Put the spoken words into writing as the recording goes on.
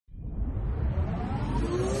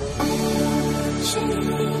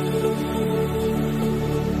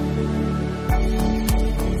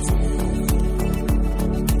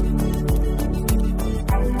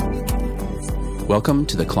Welcome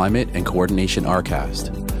to the Climate and Coordination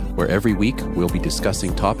RCAST, where every week we'll be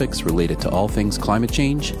discussing topics related to all things climate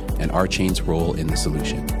change and RChain's role in the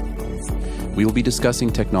solution. We will be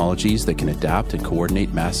discussing technologies that can adapt and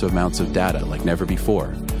coordinate massive amounts of data like never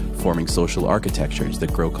before, forming social architectures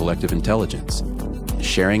that grow collective intelligence,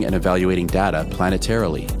 sharing and evaluating data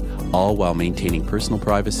planetarily, all while maintaining personal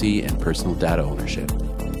privacy and personal data ownership.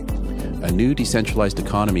 A new decentralized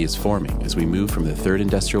economy is forming as we move from the third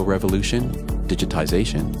industrial revolution,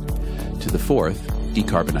 digitization, to the fourth,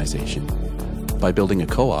 decarbonization. By building a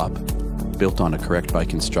co-op, built on a correct by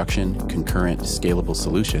construction, concurrent, scalable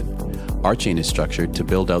solution, RChain is structured to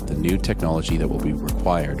build out the new technology that will be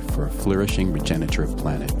required for a flourishing regenerative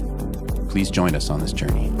planet. Please join us on this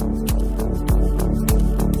journey.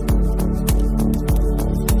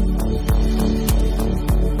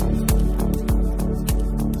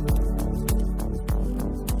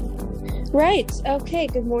 Right. Okay.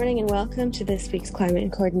 Good morning and welcome to this week's Climate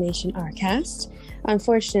and Coordination RCAST.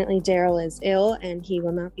 Unfortunately, Daryl is ill and he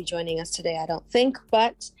will not be joining us today, I don't think,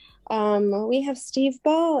 but we have Stave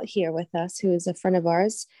Ball here with us, who is a friend of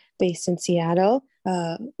ours based in Seattle,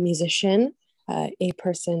 a musician, a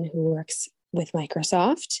person who works with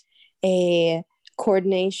Microsoft, a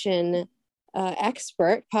coordination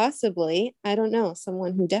expert, possibly, I don't know,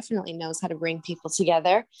 someone who definitely knows how to bring people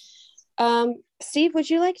together. Steve, would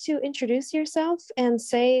you like to introduce yourself and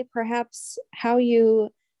say perhaps how you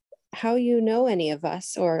know any of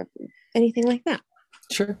us or anything like that?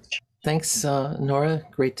 Sure. Thanks, Nora.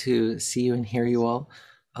 Great to see you and hear you all.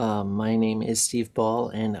 My name is Stave Ball,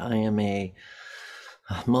 and I am a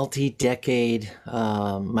multi-decade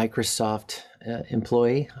Microsoft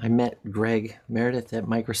employee. I met Greg Meredith at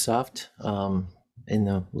Microsoft in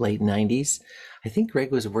the late 90s. I think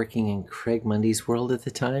Greg was working in Craig Mundy's world at the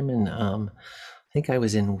time, and I think I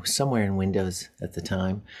was somewhere in Windows at the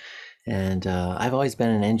time. And I've always been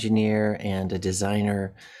an engineer and a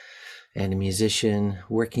designer and a musician,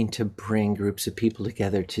 working to bring groups of people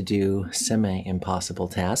together to do semi-impossible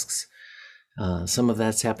tasks. Some of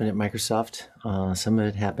that's happened at Microsoft. Some of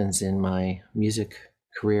it happens in my music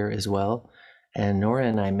career as well. And Nora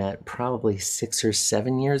and I met probably 6 or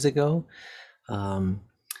 7 years ago,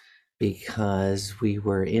 because we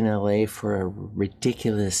were in LA for a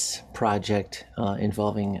ridiculous project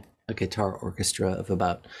involving a guitar orchestra of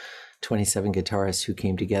about 27 guitarists who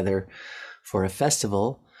came together for a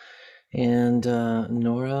festival. And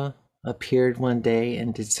Nora appeared one day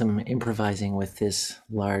and did some improvising with this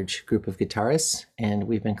large group of guitarists, and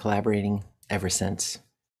we've been collaborating ever since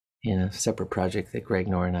in a separate project that Greg,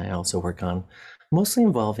 Nora, and I also work on, mostly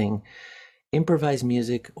involving improvised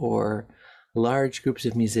music or large groups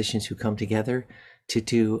of musicians who come together to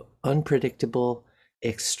do unpredictable,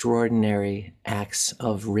 extraordinary acts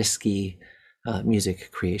of risky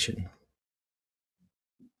music creation.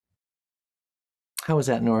 How was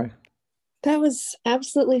that, Nora? That was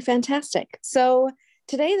absolutely fantastic. So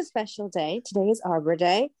today is a special day. Today is Arbor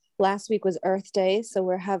Day. Last week was Earth Day. So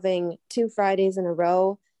we're having 2 Fridays in a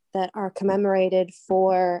row that are commemorated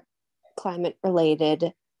for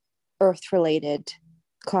climate-related, Earth-related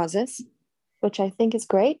causes, which I think is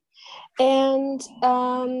great. And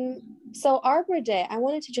so Arbor Day, I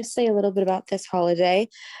wanted to just say a little bit about this holiday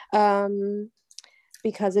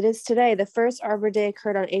because it is today. The first Arbor Day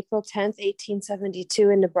occurred on April 10th, 1872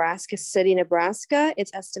 in Nebraska City, Nebraska.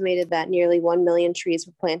 It's estimated that nearly 1 million trees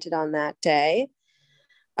were planted on that day.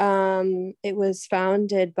 It was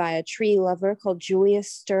founded by a tree lover called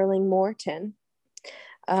Julius Sterling Morton.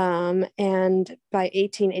 And by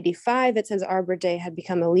 1885, it says Arbor Day had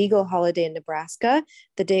become a legal holiday in Nebraska.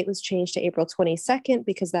 The date was changed to April 22nd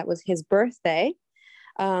because that was his birthday.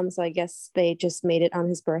 So I guess they just made it on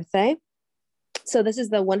his birthday. So this is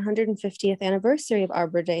the 150th anniversary of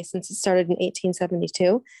Arbor Day since it started in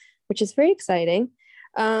 1872, which is very exciting.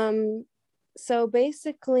 So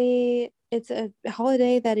basically, it's a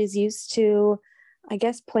holiday that is used to, I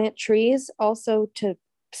guess, plant trees, also to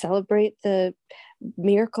celebrate the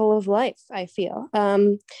miracle of life, I feel.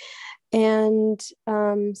 So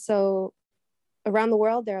around the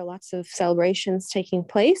world, there are lots of celebrations taking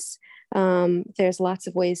place. There's lots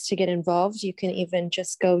of ways to get involved. You can even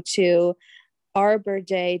just go to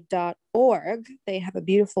arborday.org. They have a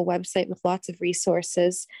beautiful website with lots of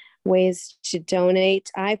resources, ways to donate.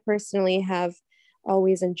 I personally have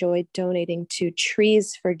always enjoyed donating to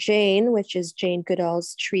Trees for Jane, which is Jane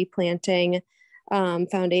Goodall's tree planting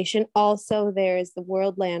foundation. Also, there's the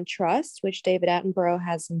World Land Trust, which David Attenborough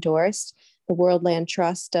has endorsed. The World Land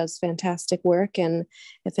Trust does fantastic work, and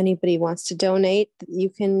if anybody wants to donate, you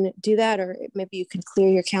can do that, or maybe you can clear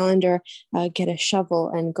your calendar, get a shovel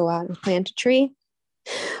and go out and plant a tree.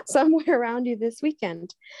 somewhere around you this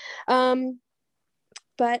weekend.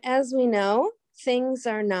 But as we know, things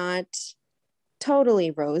are not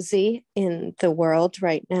totally rosy in the world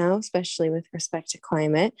right now, especially with respect to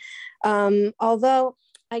climate. Although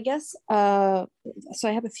I guess, so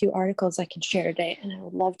I have a few articles I can share today, and I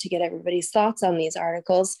would love to get everybody's thoughts on these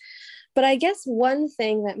articles. But I guess one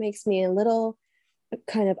thing that makes me a little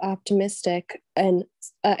kind of optimistic, and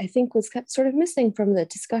I think was sort of missing from the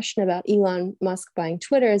discussion about Elon Musk buying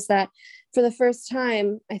Twitter, is that for the first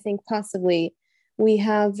time, I think possibly, we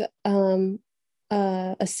have a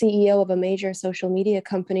CEO of a major social media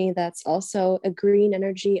company that's also a green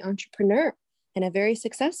energy entrepreneur, and a very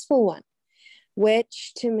successful one,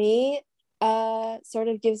 which to me sort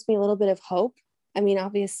of gives me a little bit of hope. I mean,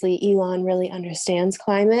 obviously, Elon really understands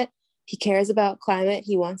climate. He cares about climate.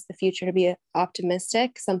 He wants the future to be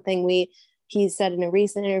optimistic, something he said in a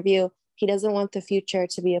recent interview. He doesn't want the future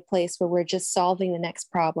to be a place where we're just solving the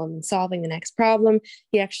next problem and solving the next problem.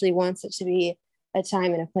 He actually wants it to be a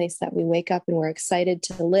time and a place that we wake up and we're excited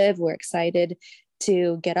to live. We're excited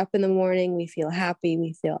to get up in the morning. We feel happy.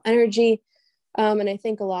 We feel energy. And I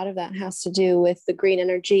think a lot of that has to do with the green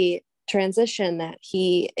energy transition that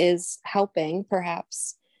he is helping,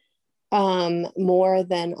 perhaps more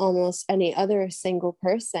than almost any other single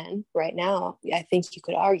person right now, I think you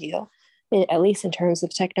could argue, at least in terms of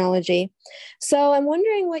technology. So I'm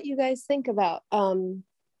wondering what you guys think about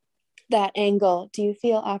that angle. Do you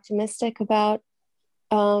feel optimistic about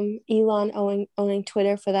Elon owning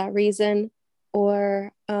Twitter for that reason?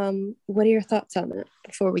 Or what are your thoughts on that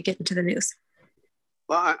before we get into the news?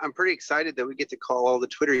 Well, I'm pretty excited that we get to call all the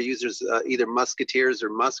Twitter users either Musketeers or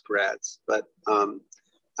Muskrats, but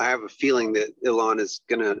I have a feeling that Elon is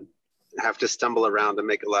going to have to stumble around and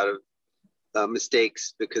make a lot of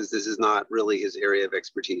mistakes, because this is not really his area of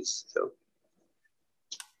expertise. So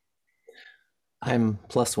I'm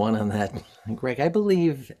 +1 on that, Greg. I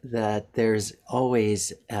believe that there's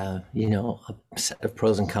always, a set of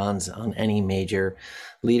pros and cons on any major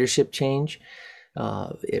leadership change,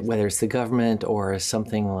 whether it's the government or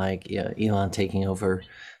something like Elon taking over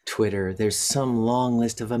Twitter. There's some long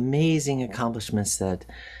list of amazing accomplishments that,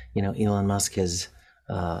 Elon Musk has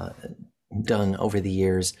done over the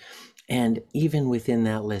years. And even within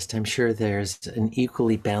that list, I'm sure there's an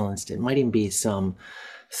equally balanced, it might even be some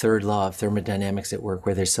third law of thermodynamics at work,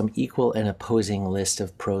 where there's some equal and opposing list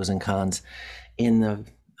of pros and cons. In the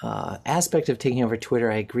aspect of taking over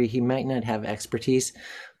Twitter, I agree he might not have expertise,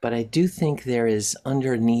 but I do think there is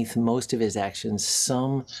underneath most of his actions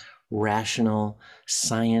some rational,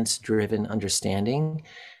 science-driven understanding.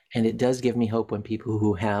 And it does give me hope when people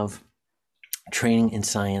who have training in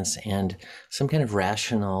science and some kind of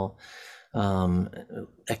rational,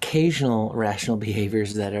 occasional rational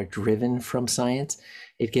behaviors that are driven from science,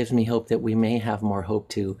 it gives me hope that we may have more hope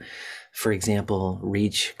to, for example,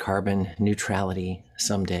 reach carbon neutrality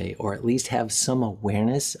someday, or at least have some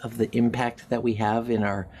awareness of the impact that we have in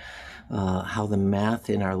our, how the math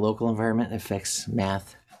in our local environment affects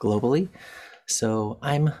math globally. So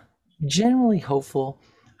I'm generally hopeful.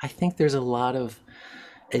 I think there's a lot of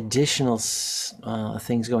additional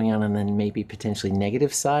things going on, and then maybe potentially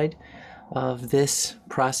negative side of this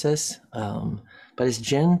process. But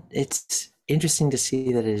it's interesting to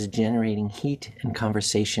see that it is generating heat and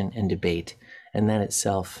conversation and debate, and that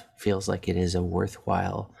itself feels like it is a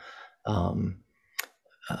worthwhile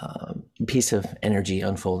piece of energy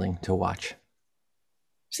unfolding to watch.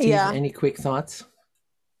 Steve, any quick thoughts?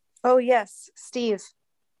 Oh yes, Steve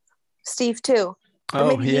 2. Or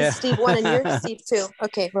maybe he's Steve 1 and you're Steve 2.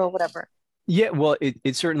 Okay, well, whatever. Yeah, well,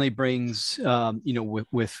 it certainly brings,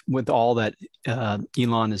 with all that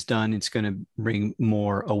Elon has done, it's going to bring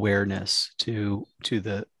more awareness to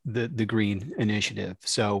the green initiative.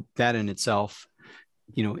 So that in itself,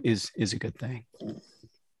 is a good thing.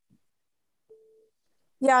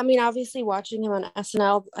 Yeah, I mean, obviously watching him on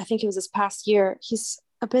SNL, I think it was this past year, he's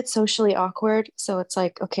a bit socially awkward. So it's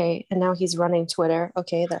like, okay, and now he's running Twitter.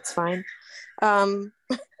 Okay, that's fine.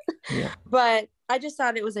 Yeah. But I just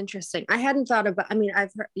thought it was interesting. I hadn't thought about, I mean,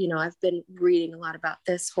 I've heard, I've been reading a lot about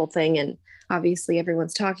this whole thing, and obviously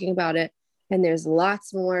everyone's talking about it, and there's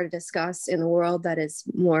lots more to discuss in the world that is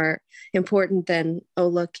more important than, oh,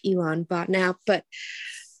 look, Elon bought an app. But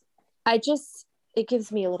it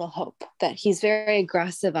gives me a little hope that he's very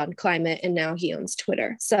aggressive on climate, and now he owns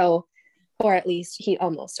Twitter. So, or at least he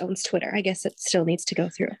almost owns Twitter. I guess it still needs to go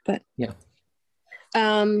through, but yeah.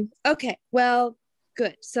 Okay, well,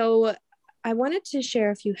 good. So I wanted to share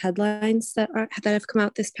a few headlines that have come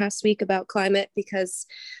out this past week about climate, because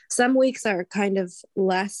some weeks are kind of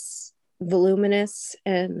less voluminous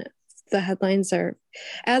and the headlines are,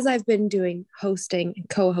 as I've been doing hosting and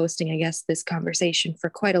co-hosting, I guess, this conversation for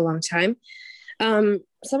quite a long time,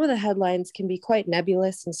 some of the headlines can be quite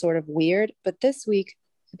nebulous and sort of weird, but this week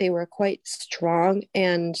they were quite strong,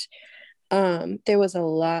 and there was a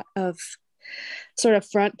lot of sort of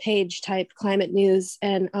front page type climate news,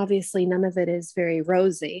 and obviously none of it is very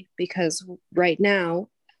rosy because right now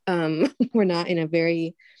we're not in a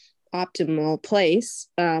very optimal place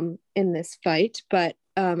in this fight, but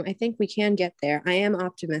I think we can get there. I am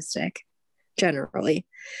optimistic generally.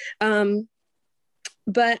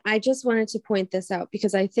 But I just wanted to point this out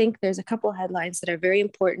because I think there's a couple headlines that are very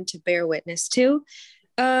important to bear witness to.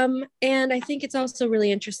 And I think it's also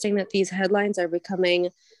really interesting that these headlines are becoming,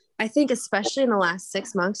 I think, especially in the last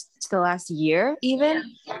 6 months to the last year, even,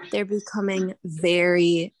 they're becoming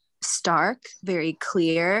very stark, very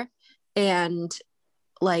clear, and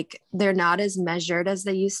like they're not as measured as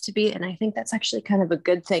they used to be. And I think that's actually kind of a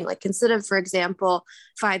good thing. Like instead of, for example,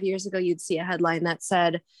 5 years ago, you'd see a headline that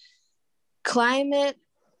said, climate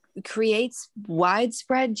creates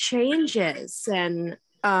widespread changes. And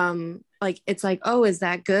like, it's like, oh, is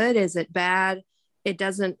that good? Is it bad? It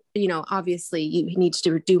doesn't, obviously you need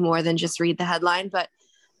to do more than just read the headline, but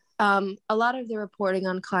a lot of the reporting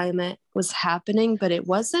on climate was happening, but it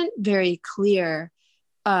wasn't very clear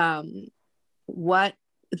what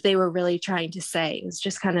they were really trying to say. It was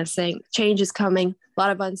just kind of saying change is coming, a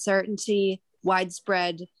lot of uncertainty,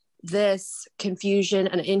 widespread this, confusion,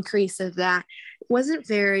 an increase of that. It wasn't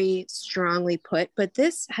very strongly put, but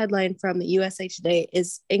this headline from the USA Today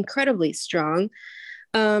is incredibly strong.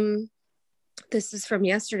 This is from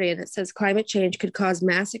yesterday, and it says climate change could cause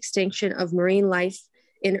mass extinction of marine life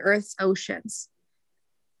in Earth's oceans.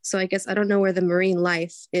 So I guess I don't know where the marine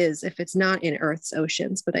life is if it's not in Earth's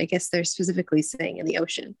oceans, but I guess they're specifically saying in the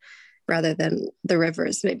ocean rather than the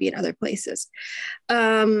rivers, maybe in other places.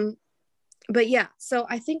 But yeah, so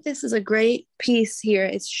I think this is a great piece here.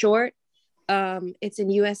 It's short. It's in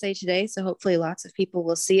USA Today, so hopefully lots of people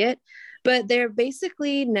will see it. But they're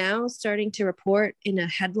basically now starting to report in a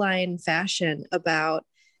headline fashion about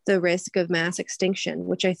the risk of mass extinction,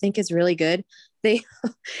 which I think is really good. They,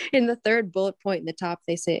 in the third bullet point in the top,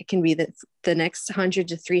 they say it can be the next 100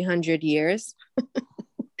 to 300 years,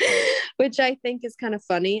 which I think is kind of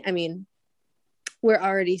funny. I mean, we're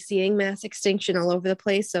already seeing mass extinction all over the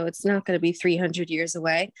place, so it's not going to be 300 years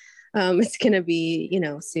away. It's going to be,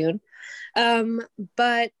 soon.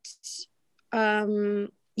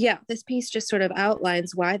 Yeah, this piece just sort of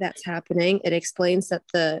outlines why that's happening. It explains that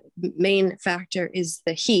the main factor is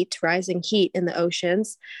the heat, rising heat in the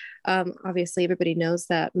oceans. Obviously, everybody knows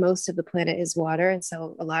that most of the planet is water, and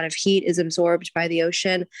so a lot of heat is absorbed by the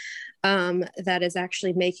ocean. That is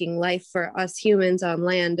actually making life for us humans on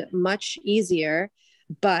land much easier,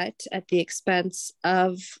 but at the expense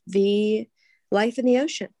of the life in the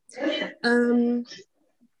ocean.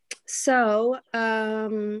 So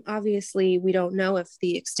obviously, we don't know if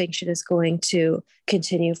the extinction is going to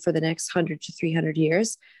continue for the next 100 to 300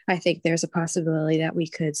 years. I think there's a possibility that we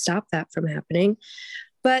could stop that from happening.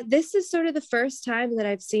 But this is sort of the first time that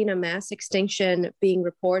I've seen a mass extinction being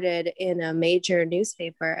reported in a major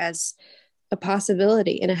newspaper as a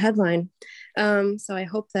possibility in a headline. So I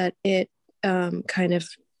hope that it kind of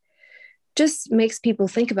just makes people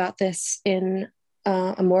think about this in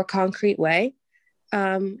a more concrete way.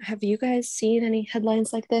 Have you guys seen any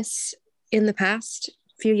headlines like this in the past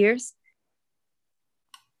few years?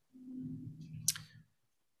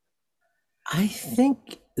 I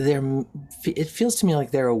think it feels to me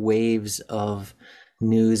like there are waves of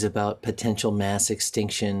news about potential mass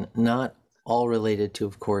extinction, not all related to,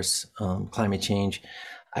 of course, climate change.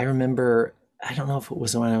 I remember, I don't know if it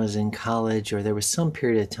was when I was in college or there was some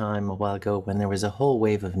period of time a while ago when there was a whole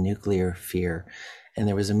wave of nuclear fear. And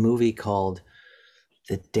there was a movie called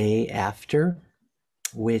The Day After,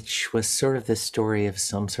 which was sort of the story of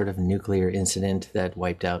some sort of nuclear incident that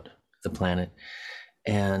wiped out the planet.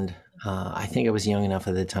 And I think I was young enough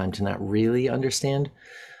at the time to not really understand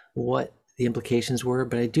what the implications were,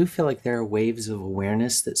 but I do feel like there are waves of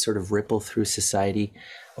awareness that sort of ripple through society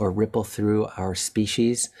or ripple through our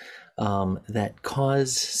species that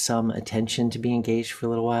cause some attention to be engaged for a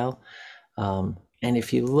little while. And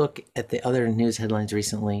if you look at the other news headlines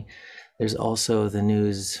recently, there's also the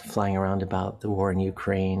news flying around about the war in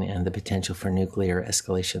Ukraine and the potential for nuclear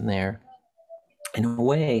escalation there. In a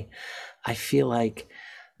way, I feel like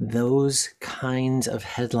those kinds of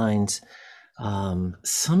headlines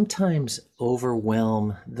sometimes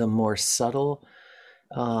overwhelm the more subtle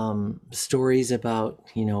stories about,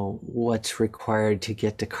 what's required to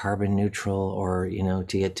get to carbon neutral or,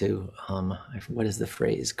 to get to, what is the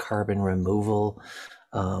phrase, carbon removal.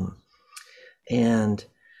 And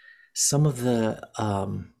some of the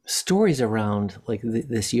stories around like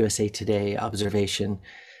this USA Today observation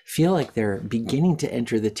feel like they're beginning to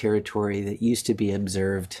enter the territory that used to be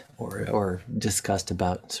observed or discussed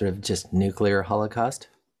about sort of just nuclear holocaust.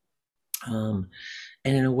 And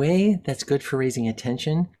in a way that's good for raising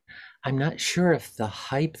attention. I'm not sure if the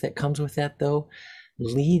hype that comes with that, though,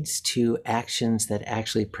 leads to actions that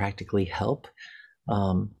actually practically help.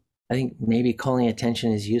 I think maybe calling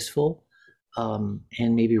attention is useful, and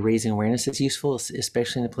maybe raising awareness is useful,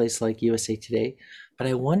 especially in a place like USA Today. But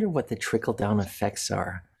I wonder what the trickle-down effects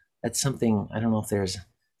are. That's something, I don't know if there's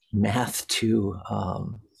math to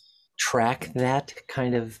track that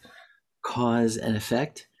kind of cause and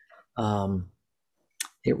effect.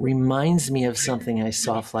 It reminds me of something I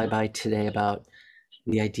saw fly by today about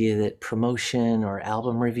the idea that promotion or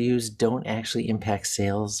album reviews don't actually impact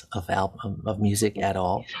sales of music at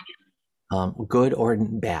all, good or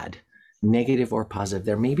bad, negative or positive.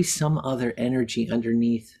 There may be some other energy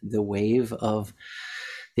underneath the wave of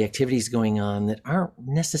the activities going on that aren't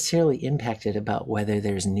necessarily impacted about whether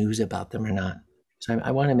there's news about them or not. So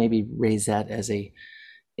I want to maybe raise that as a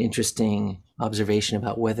interesting observation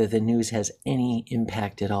about whether the news has any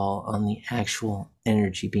impact at all on the actual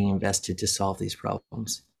energy being invested to solve these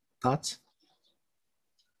problems. Thoughts?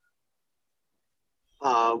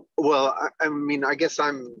 Well, I mean, I guess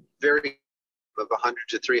I'm very of 100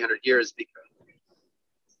 to 300 years because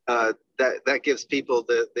that gives people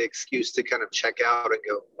the excuse to kind of check out and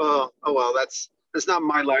go, oh well, that's not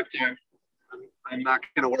my lifetime. I'm not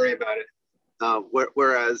going to worry about it.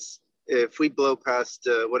 Whereas if we blow past,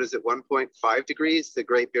 1.5 degrees, the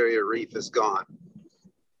Great Barrier Reef is gone.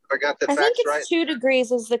 If I got the I facts think it's right. 2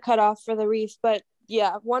 degrees is the cutoff for the reef, but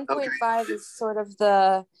yeah, 1.5 is sort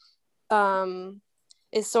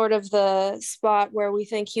of the spot where we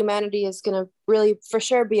think humanity is going to really for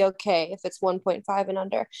sure be okay if it's 1.5 and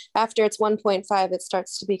under. After it's 1.5, it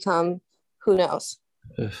starts to become who knows.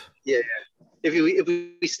 Yeah. If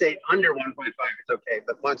we stay under 1.5, it's okay.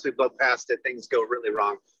 But once we blow past it, things go really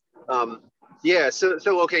wrong.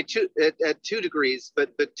 So okay, at 2 degrees,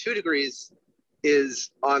 but 2 degrees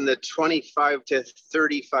is on the 25 to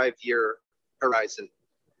 35 year horizon,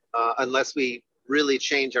 unless we really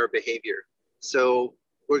change our behavior. So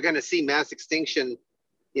we're going to see mass extinction,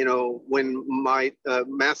 when my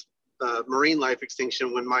mass marine life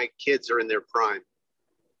extinction when my kids are in their prime.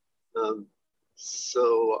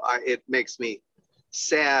 It makes me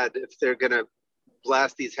sad if they're going to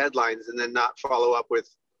blast these headlines and then not follow up with,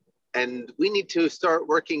 and we need to start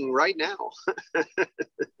working right now.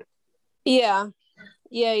 Yeah.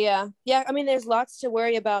 I mean, there's lots to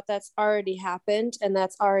worry about that's already happened and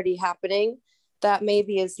that's already happening. That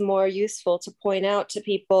maybe is more useful to point out to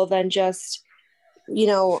people than just,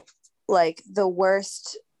 like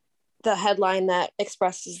the headline that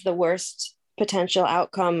expresses the worst potential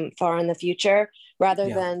outcome far in the future, rather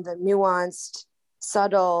than the nuanced,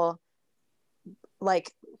 subtle,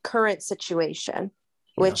 like current situation,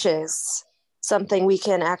 which is something we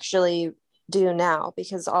can actually do now,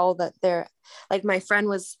 because all that they're like, my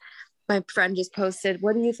friend just posted,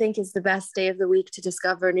 what do you think is the best day of the week to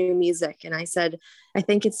discover new music? And I said, I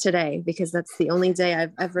think it's today, because that's the only day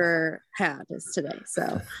I've ever had is today.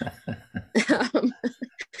 So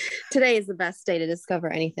today is the best day to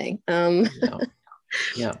discover anything.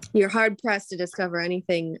 You're hard pressed to discover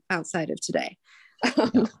anything outside of today.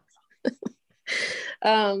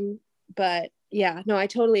 But yeah, no, I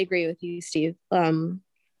totally agree with you, Steve. There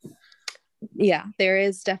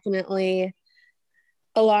is definitely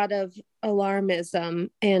a lot of alarmism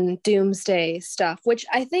and doomsday stuff, which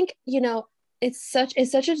I think, it's such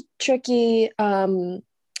a tricky line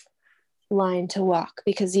to walk,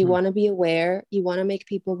 because you want to be aware, you want to make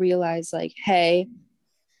people realize, like, hey,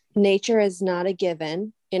 nature is not a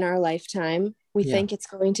given in our lifetime. We think it's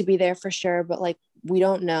going to be there for sure, but like, we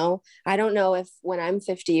don't know. I don't know if when I'm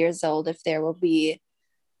 50 years old, if there will be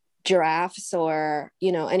giraffes or,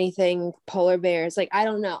 anything, polar bears. Like, I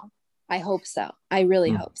don't know. I hope so. I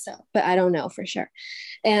really hope so, but I don't know for sure.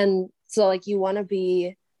 And so like, you want to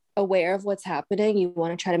be aware of what's happening. You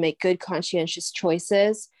want to try to make good, conscientious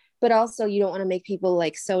choices, but also you don't want to make people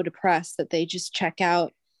like so depressed that they just check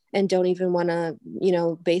out and don't even want to,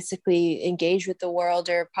 basically engage with the world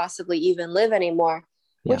or possibly even live anymore,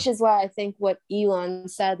 which is why I think what Elon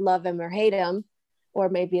said, love him or hate him, or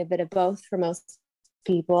maybe a bit of both for most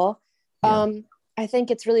people. I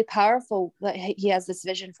think it's really powerful that he has this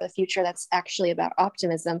vision for the future that's actually about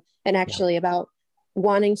optimism and actually about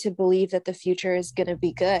wanting to believe that the future is going to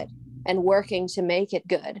be good and working to make it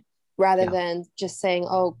good, rather than just saying,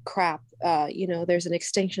 oh crap, there's an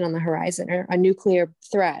extinction on the horizon or a nuclear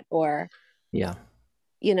threat or Yeah.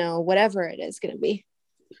 Whatever it is going to be.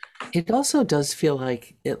 It also does feel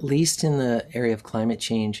like, at least in the area of climate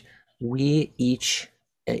change, each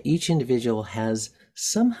individual has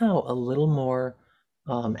somehow a little more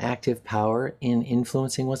active power in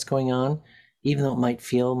influencing what's going on, even though it might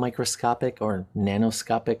feel microscopic or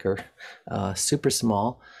nanoscopic or super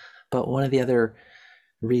small. But one of the other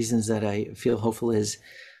reasons that I feel hopeful is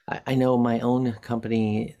I know my own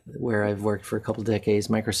company, where I've worked for a couple of decades,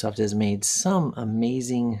 Microsoft, has made some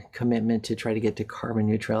amazing commitment to try to get to carbon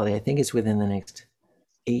neutrality. I think it's within the next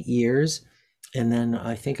 8 years. And then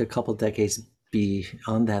I think a couple of decades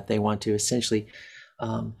beyond that, they want to essentially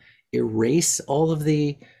erase all of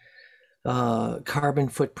the carbon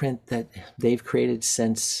footprint that they've created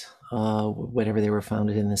since whatever they were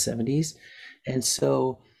founded in the 70s. And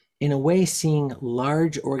so, in a way, seeing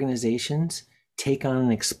large organizations take on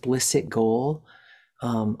an explicit goal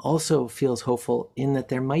also feels hopeful, in that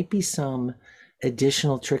there might be some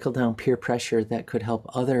additional trickle-down peer pressure that could help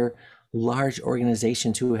other large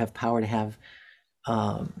organizations who have power to have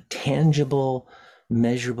tangible,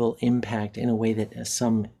 measurable impact in a way that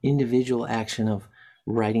some individual action of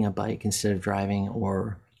riding a bike instead of driving,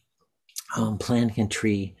 or planting a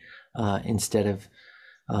tree instead of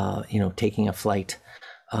taking a flight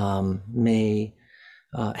may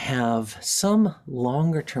have some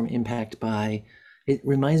longer term impact. It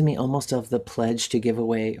reminds me almost of the pledge to give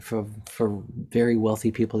away for very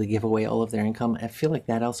wealthy people to give away all of their income. I feel like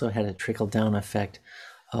that also had a trickle down effect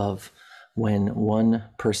of when one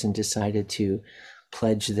person decided to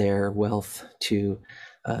pledge their wealth to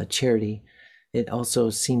charity. It also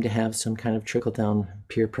seemed to have some kind of trickle down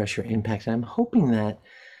peer pressure impact. And I'm hoping that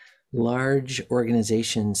large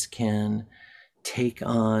organizations can take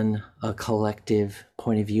on a collective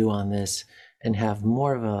point of view on this and have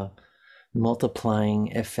more of a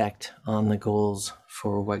multiplying effect on the goals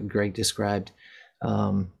for what Greg described,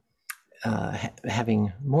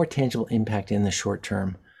 having more tangible impact in the short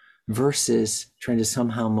term versus trying to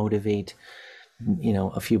somehow motivate,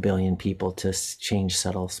 a few billion people to change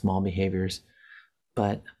subtle, small behaviors.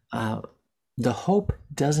 But the hope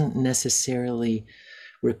doesn't necessarily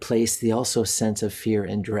replace the also sense of fear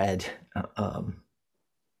and dread. I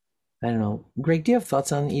don't know. Greg, do you have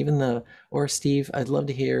thoughts on or Steve, I'd love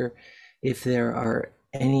to hear if there are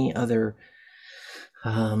any other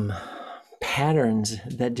patterns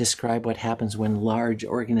that describe what happens when large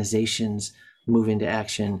organizations move into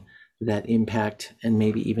action that impact and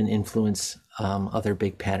maybe even influence other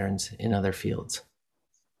big patterns in other fields.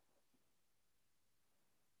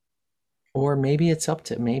 Or maybe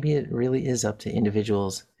it really is up to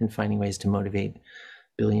individuals in finding ways to motivate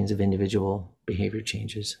billions of individual behavior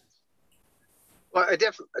changes. Well, I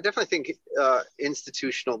definitely think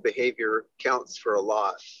institutional behavior counts for a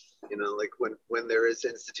lot. Like when there is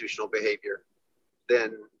institutional behavior,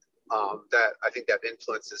 then that I think that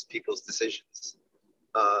influences people's decisions.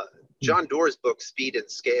 John Doerr's book Speed and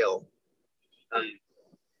Scale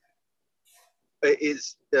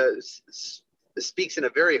speaks in a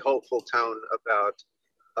very hopeful tone about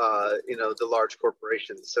the large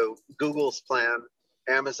corporations. So Google's plan,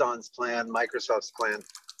 Amazon's plan, Microsoft's plan,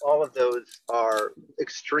 all of those are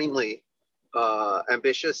extremely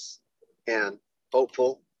ambitious and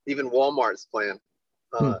hopeful. Even Walmart's plan,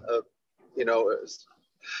 is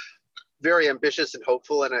very ambitious and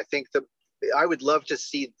hopeful. And I think I would love to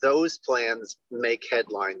see those plans make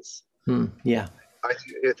headlines. Yeah, I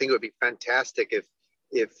think it would be fantastic if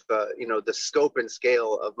the scope and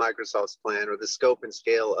scale of Microsoft's plan or the scope and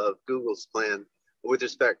scale of Google's plan with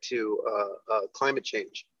respect to climate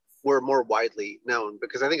change were more widely known,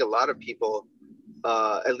 because I think a lot of people,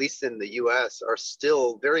 at least in the U.S., are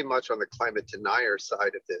still very much on the climate denier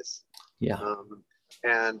side of this. Yeah,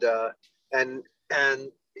 and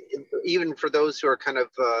even for those who are kind of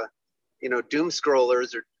doom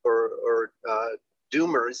scrollers or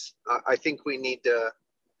doomers, I think we need to.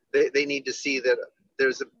 They need to see that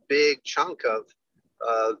there's a big chunk of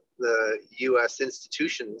the U.S.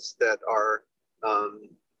 institutions that are,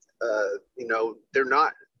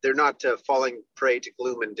 they're not falling prey to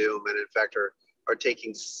gloom and doom, and in fact are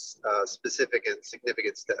taking specific and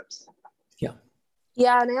significant steps.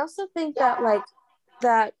 Yeah, and I also think that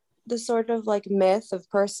that the sort of myth of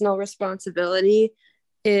personal responsibility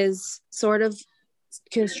is sort of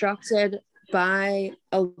constructed by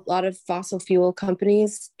a lot of fossil fuel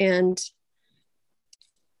companies and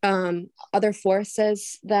other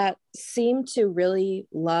forces that seem to really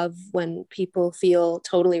love when people feel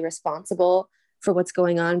totally responsible for what's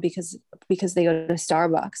going on because they go to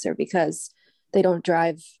Starbucks or because they don't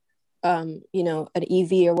drive you know, an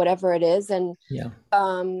EV or whatever it is. And, Yeah.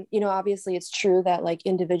 you know, obviously it's true that like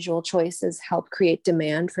individual choices help create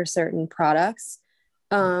demand for certain products,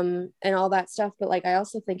 and all that stuff. But like, I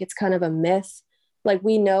also think it's kind of a myth. Like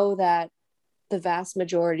we know that the vast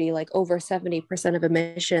majority, like over 70% of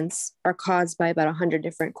emissions are caused by about 100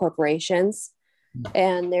 different corporations.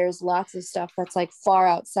 And there's lots of stuff that's like far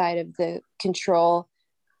outside of the control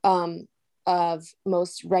of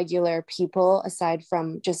most regular people, aside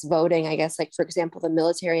from just voting, I guess. Like, for example, the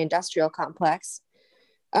military industrial complex,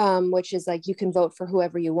 which is like you can vote for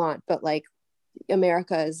whoever you want, but like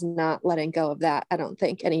America is not letting go of that, I don't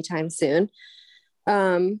think, anytime soon.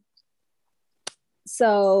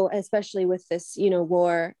 So especially with this, you know,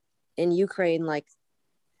 war in Ukraine, like,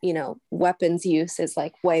 you know, weapons use is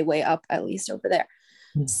like way up, at least over there.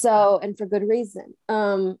 So, and for good reason.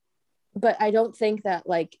 But I don't think that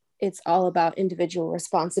like it's all about individual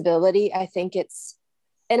responsibility. I think it's,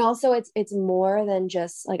 and also it's more than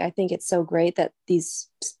just like, I think it's so great that these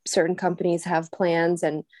certain companies have plans,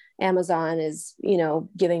 and Amazon is, you know,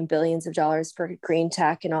 giving billions of dollars for green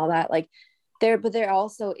tech and all that. Like but there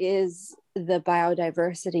also is the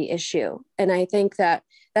biodiversity issue. And I think that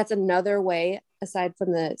that's another way, aside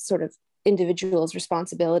from the sort of individual's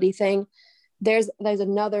responsibility thing, there's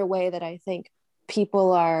another way that I think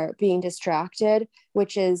people are being distracted,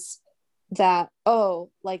 which is that,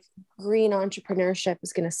 oh, like green entrepreneurship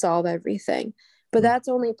is going to solve everything. But that's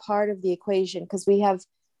only part of the equation, because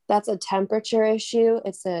that's a temperature issue.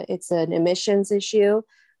 It's an emissions issue,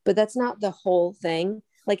 but that's not the whole thing.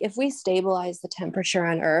 Like if we stabilize the temperature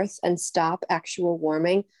on Earth and stop actual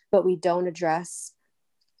warming, but we don't address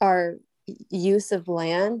our use of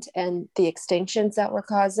land and the extinctions that we're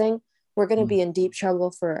causing, we're going to be in deep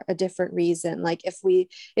trouble for a different reason. Like if we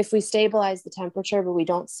stabilize the temperature, but we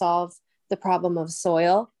don't solve the problem of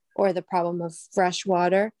soil or the problem of fresh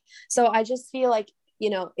water. So I just feel like,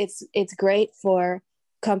 you know, it's great for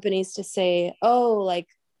companies to say, oh, like,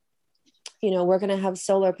 you know, we're going to have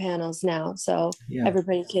solar panels now, so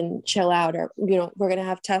everybody can chill out, or, you know, we're going to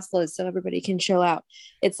have Teslas so everybody can chill out.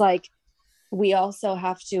 It's like, we also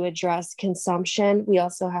have to address consumption. We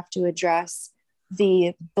also have to address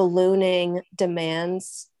the ballooning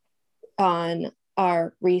demands on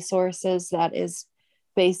our resources that is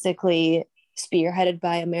basically spearheaded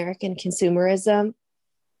by American consumerism.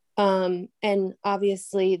 And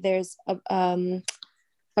obviously there's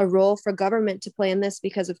a role for government to play in this,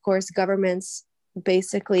 because of course governments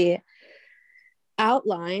basically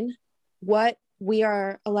outline what we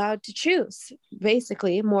are allowed to choose,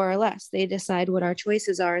 basically, more or less. They decide what our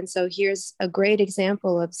choices are. And so here's a great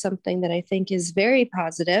example of something that I think is very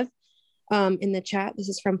positive. In the chat, this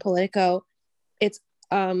is from Politico. It's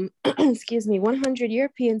excuse me, 100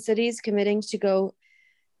 European cities committing to go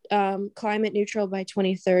climate neutral by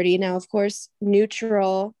 2030. Now, of course,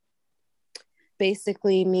 neutral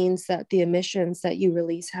basically means that the emissions that you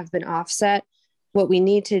release have been offset. What we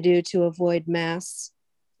need to do to avoid mass,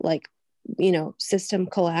 like, you know, system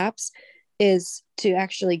collapse is to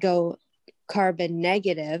actually go carbon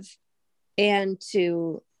negative, and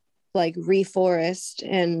to like reforest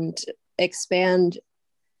and expand,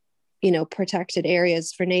 you know, protected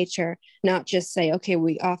areas for nature, not just say, okay,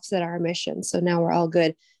 we offset our emissions, so now we're all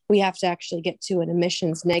good. We have to actually get to an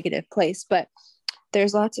emissions negative place. But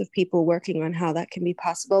there's lots of people working on how that can be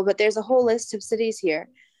possible. But there's a whole list of cities here.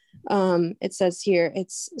 It says here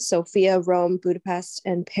it's Sofia, Rome, Budapest,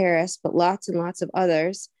 and Paris, but lots and lots of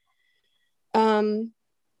others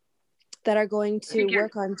that are going to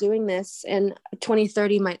work on doing this. And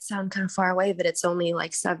 2030 might sound kind of far away, but it's only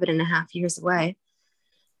like 7.5 years away.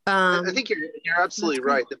 I think you're absolutely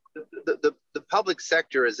right. The public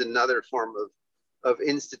sector is another form of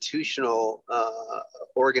institutional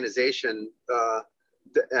organization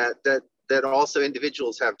that also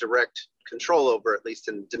individuals have direct control over, at least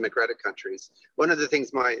in democratic countries. One of the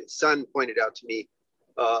things my son pointed out to me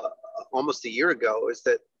almost a year ago is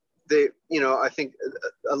that I think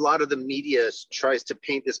a lot of the media tries to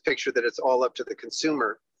paint this picture that it's all up to the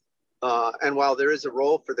consumer. And while there is a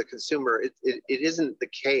role for the consumer, it isn't the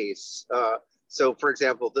case. So for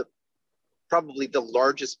example, probably the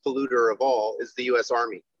largest polluter of all is the US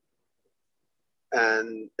Army.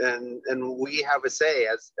 And we have a say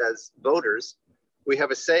as voters. We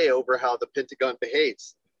have a say over how the Pentagon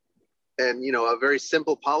behaves. And, you know, a very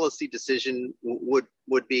simple policy decision would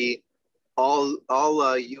be all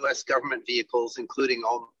US government vehicles, including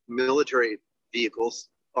all military vehicles,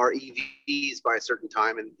 are EVs by a certain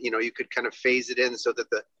time. And, you know, you could kind of phase it in so that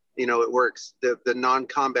it works. The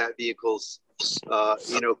non-combat vehicles,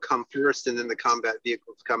 come first, and then the combat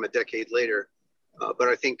vehicles come a decade later. But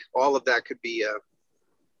I think all of that could be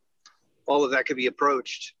all of that could be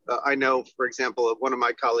approached. I know, for example, one of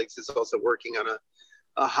my colleagues is also working on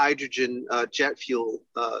a hydrogen jet fuel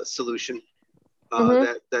solution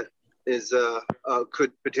that is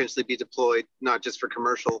could potentially be deployed not just for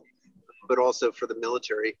commercial, but also for the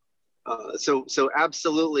military. So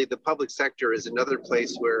absolutely, the public sector is another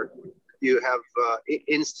place where you have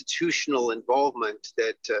institutional involvement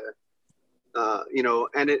that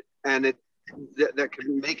that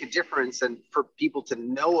can make a difference, and for people to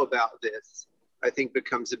know about this, I think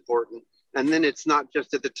becomes important. And then it's not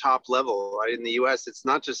just at the top level, right? In the U.S., it's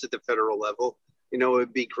not just at the federal level. It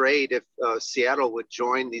would be great if Seattle would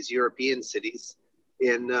join these European cities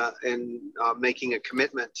in making a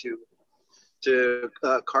commitment to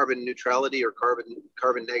carbon neutrality or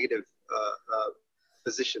carbon negative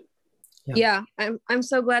position. Yeah, I'm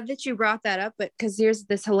so glad that you brought that up, but because here's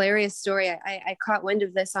this hilarious story. I caught wind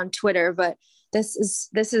of this on Twitter, but this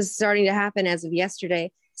is starting to happen as of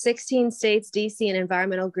yesterday. 16 states, DC, and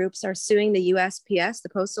environmental groups are suing the USPS, the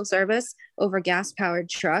Postal Service, over gas-powered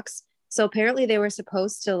trucks. So apparently they were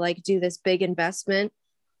supposed to do this big investment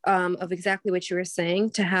of exactly what you were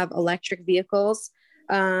saying, to have electric vehicles.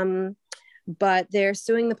 But they're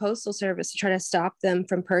suing the Postal Service to try to stop them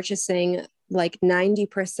from purchasing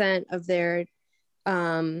 90% of their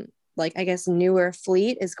I guess newer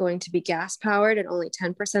fleet is going to be gas powered, and only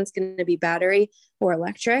 10% is going to be battery or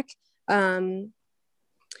electric.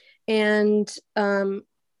 And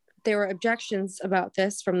there were objections about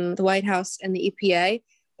this from the White House and the EPA,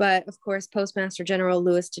 but of course Postmaster General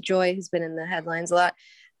Louis DeJoy, who's been in the headlines a lot,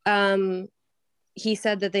 he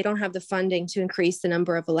said that they don't have the funding to increase the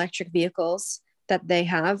number of electric vehicles that they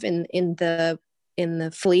have in the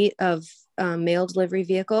fleet of mail delivery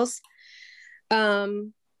vehicles.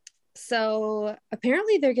 So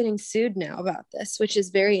apparently they're getting sued now about this, which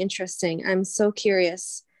is very interesting. I'm so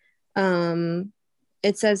curious.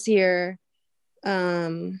 It says here,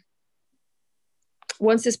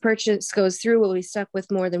 once this purchase goes through, we'll be stuck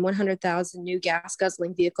with more than 100,000 new gas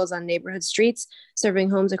guzzling vehicles on neighborhood streets, serving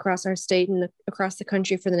homes across our state and across the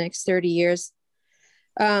country for the next 30 years.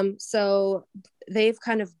 So they've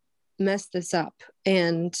kind of messed this up,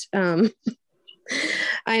 and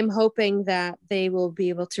I'm hoping that they will be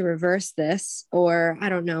able to reverse this, or I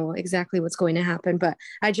don't know exactly what's going to happen, but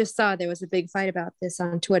I just saw there was a big fight about this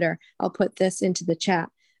on Twitter. I'll put this into the chat.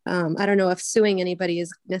 I don't know if suing anybody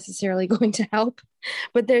is necessarily going to help,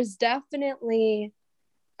 but there's definitely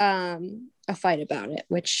a fight about it,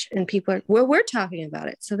 and people are, we're talking about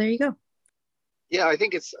it. So there you go. Yeah, I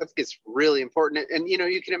think it's really important. And,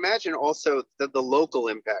 you can imagine also the local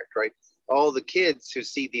impact, right? All the kids who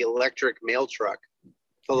see the electric mail truck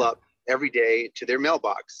pull up every day to their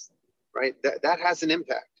mailbox, right? That has an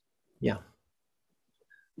impact. Yeah.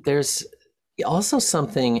 There's also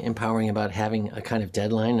something empowering about having a kind of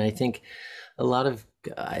deadline. And I think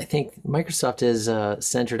Microsoft is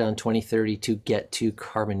centered on 2030 to get to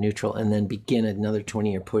carbon neutral, and then begin another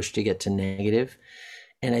 20-year push to get to negative.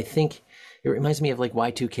 And I think it reminds me of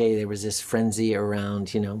Y2K. There was this frenzy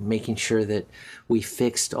around, making sure that we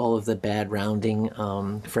fixed all of the bad rounding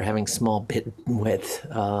for having small bit width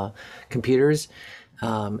computers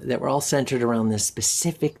that were all centered around this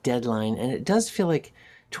specific deadline. And it does feel like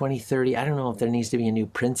 2030, I don't know if there needs to be a new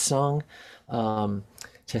Prince song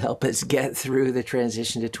to help us get through the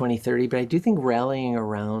transition to 2030, but I do think rallying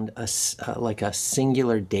around a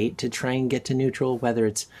singular date to try and get to neutral, whether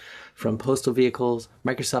it's from postal vehicles.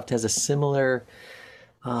 Microsoft has a similar,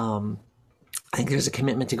 I think there's a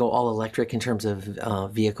commitment to go all electric in terms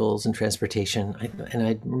of vehicles and transportation.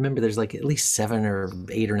 I remember there's at least 7 or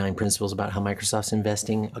 8 or 9 principles about how Microsoft's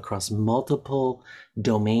investing across multiple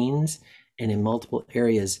domains and in multiple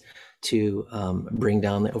areas to bring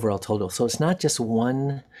down the overall total. So it's not just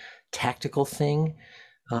one tactical thing.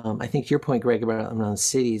 I think your point, Greg, around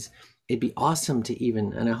cities, it'd be awesome to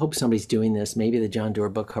even, and I hope somebody's doing this, maybe the John Doer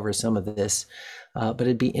book covers some of this, but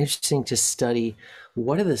it'd be interesting to study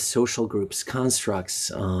what are the social groups,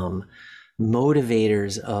 constructs,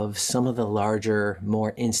 motivators of some of the larger,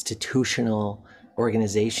 more institutional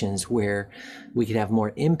organizations where we could have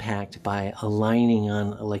more impact by aligning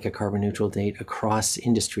on a carbon neutral date across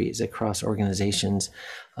industries, across organizations.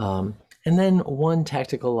 And then one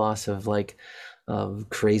tactical loss of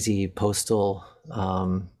crazy postal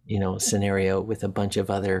scenario with a bunch of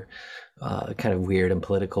other kind of weird and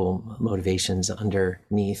political motivations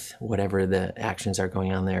underneath whatever the actions are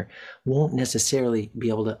going on there won't necessarily be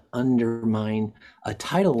able to undermine a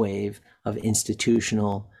tidal wave of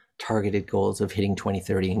institutional targeted goals of hitting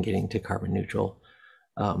 2030 and getting to carbon neutral.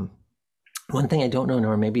 One thing I don't know,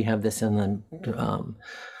 Nora, maybe you have this in the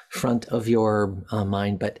front of your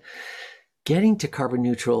mind, but getting to carbon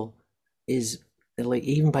neutral is like,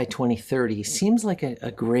 even by 2030, seems like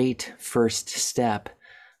a great first step.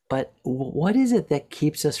 But what is it that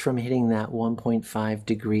keeps us from hitting that 1.5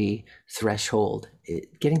 degree threshold?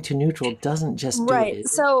 Getting to neutral doesn't just do it.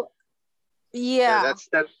 So, that's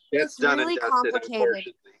it's done really and dusted,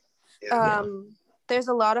 complicated. Yeah. There's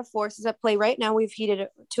a lot of forces at play right now. We've heated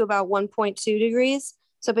it to about 1.2 degrees.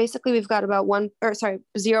 So basically we've got about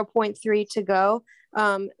 0.3 to go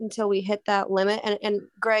until we hit that limit. And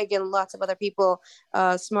Greg and lots of other people,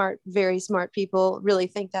 very smart people, really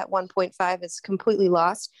think that 1.5 is completely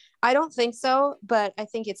lost. I don't think so, but I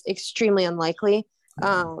think it's extremely unlikely.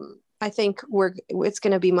 I think it's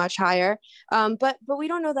going to be much higher, but we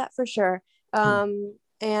don't know that for sure.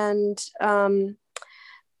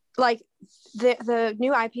 Like the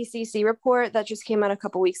new IPCC report that just came out a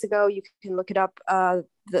couple weeks ago, you can look it up.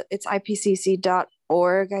 It's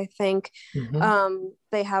ipcc.org, I think.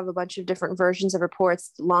 They have a bunch of different versions of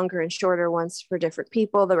reports, longer and shorter ones for different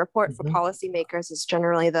people. The report for policymakers is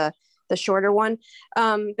generally the shorter one.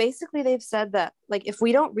 Basically, they've said that, like, if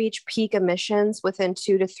we don't reach peak emissions within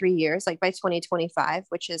 2 to 3 years, like by 2025,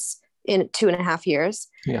 which is in 2.5 years,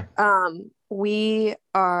 we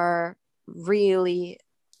are really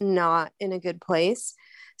not in a good place.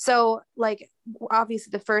 So, like, obviously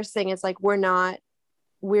the first thing is, like, we're not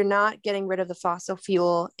getting rid of the fossil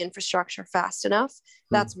fuel infrastructure fast enough.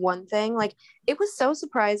 That's one thing. Like, it was so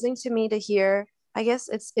surprising to me to hear, I guess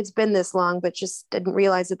it's been this long, but just didn't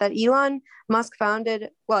realize it, that Elon Musk I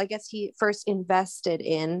guess he first invested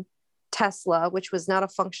in Tesla, which was not a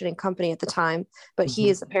functioning company at the time, but he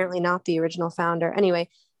is apparently not the original founder. Anyway,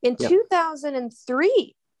 in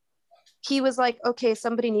 2003, he was like, okay,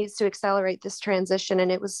 somebody needs to accelerate this transition.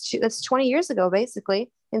 And that's 20 years ago,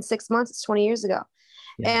 basically. In 6 months, it's 20 years ago.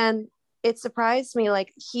 And it surprised me,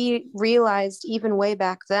 like, he realized even way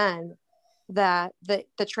back then that the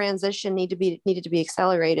transition needed to be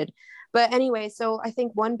accelerated. But anyway, so I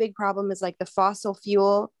think one big problem is, like, the fossil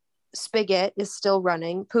fuel spigot is still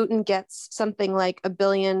running. Putin gets something like €1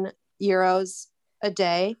 billion a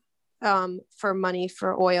day for money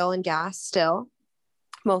for oil and gas still,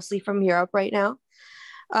 mostly from Europe right now.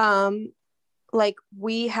 Like,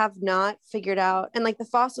 we have not figured out, and, like, the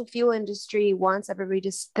fossil fuel industry wants everybody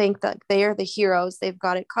to think that they are the heroes. They've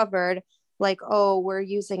got it covered. Like, oh, we're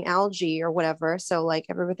using algae or whatever, so, like,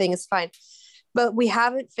 everything is fine. But we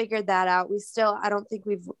haven't figured that out. I don't think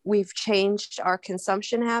we've changed our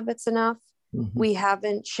consumption habits enough. We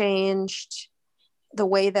haven't changed the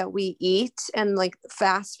way that we eat, and, like,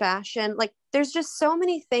 fast fashion. Like, there's just so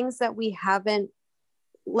many things that we haven't,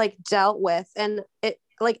 like, dealt with. And it,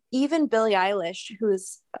 like, even Billie Eilish,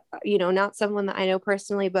 who's, not someone that I know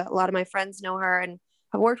personally, but a lot of my friends know her and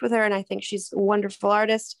have worked with her, and I think she's a wonderful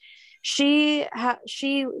artist. She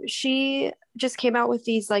just came out with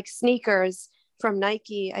these, like, sneakers from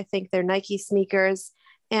Nike. I think they're Nike sneakers,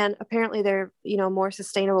 and apparently they're, more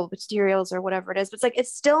sustainable materials or whatever it is, but it's like,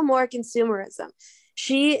 it's still more consumerism.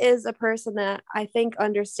 She is a person that I think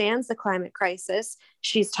understands the climate crisis.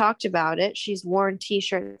 She's talked about it. She's worn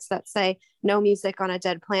t-shirts that say "No music on a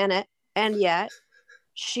dead planet," and yet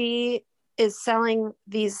she is selling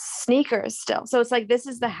these sneakers still. So it's like, this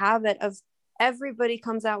is the habit of, everybody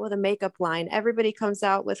comes out with a makeup line, everybody comes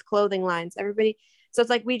out with clothing lines, everybody. So it's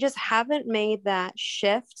like, we just haven't made that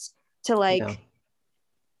shift to, like,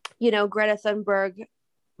 Greta Thunberg,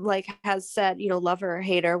 like, has said, love her or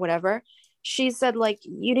hate her, whatever. She said, like,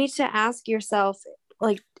 you need to ask yourself,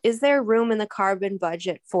 like, is there room in the carbon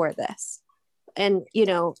budget for this? And,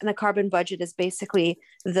 and the carbon budget is basically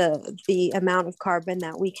the amount of carbon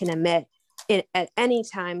that we can emit at any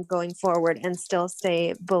time going forward and still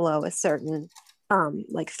stay below a certain,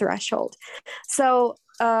 like, threshold. So,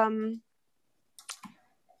 the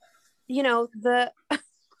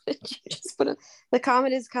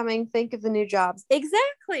comet is coming, think of the new jobs.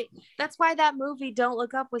 Exactly. That's why that movie Don't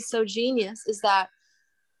Look Up was so genius, is that,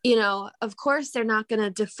 of course they're not going to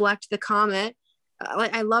deflect the comet.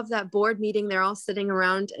 Like, I love that board meeting. They're all sitting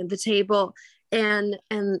around at the table, and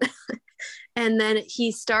then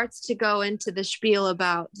he starts to go into the spiel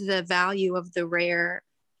about the value of the rare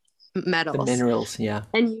metals, the minerals. Yeah.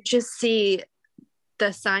 And you just see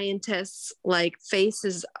the scientists, like,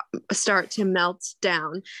 faces start to melt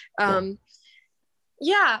down. But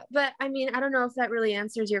I mean, I don't know if that really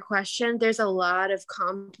answers your question. There's a lot of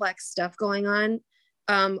complex stuff going on.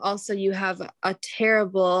 Also, you have a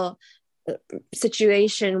terrible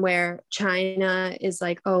situation where China is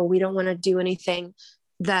like, oh, we don't want to do anything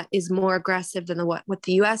that is more aggressive than what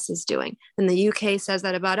the US is doing. And the UK says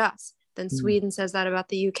that about us. Then Sweden says that about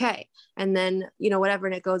the UK. And then, whatever,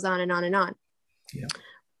 and it goes on and on and on. Yeah.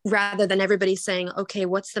 rather than everybody saying, okay,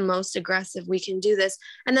 what's the most aggressive we can do this.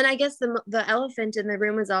 And then I guess the elephant in the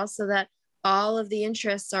room is also that all of the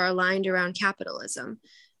interests are aligned around capitalism.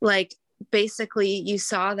 Like, basically you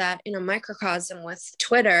saw that in a microcosm with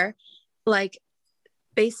Twitter. Like,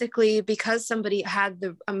 basically, because somebody had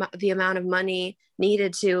the amount of money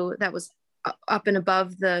needed to, that was up and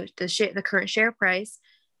above the current share price,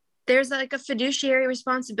 there's like a fiduciary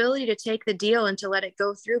responsibility to take the deal and to let it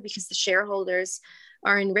go through, because the shareholders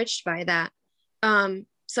are enriched by that.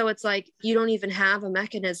 So it's like, you don't even have a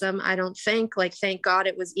mechanism, I don't think, like, thank God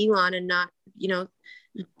it was Elon and not,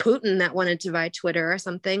 Putin that wanted to buy Twitter or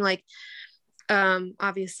something. Like,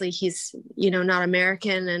 obviously he's, not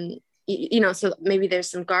American, and, so maybe there's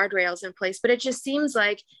some guardrails in place, but it just seems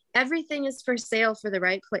like everything is for sale for the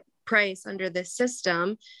right price under this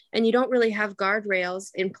system. And you don't really have guardrails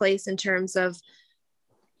in place in terms of,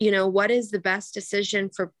 what is the best decision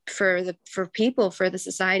for people, for the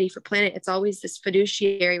society, for planet. It's always this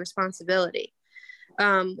fiduciary responsibility,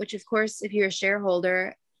 which of course, if you're a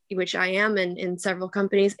shareholder, which I am in several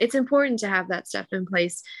companies, it's important to have that stuff in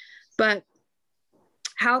place. But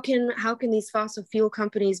how can these fossil fuel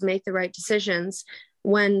companies make the right decisions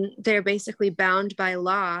when they're basically bound by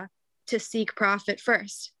law to seek profit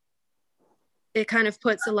first? It kind of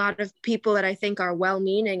puts a lot of people that I think are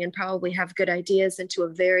well-meaning and probably have good ideas into a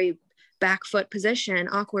very backfoot position,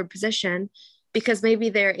 awkward position, because maybe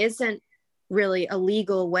there isn't really a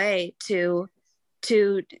legal way to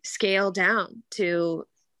scale down, to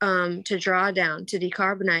draw down, to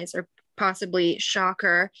decarbonize, or possibly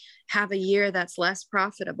have a year that's less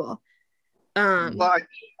profitable. Well,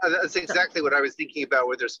 that's exactly what I was thinking about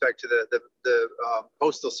with respect to the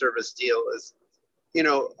postal service deal. Is,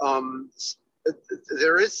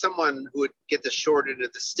 there is someone who would get the short end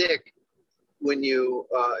of the stick when you,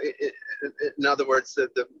 in other words,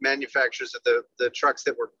 the manufacturers of the trucks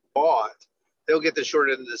that were bought, they'll get the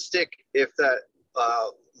short end of the stick if that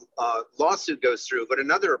lawsuit goes through. But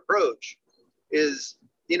another approach is,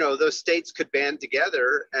 those states could band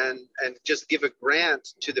together and just give a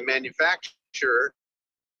grant to the manufacturer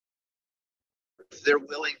if they're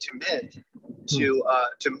willing to commit to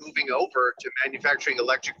moving over to manufacturing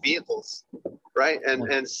electric vehicles, right?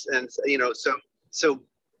 And so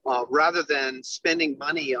rather than spending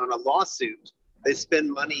money on a lawsuit, they spend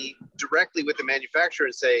money directly with the manufacturer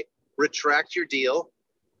and say, retract your deal,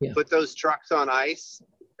 put those trucks on ice,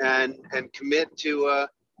 and commit to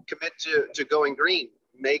going green.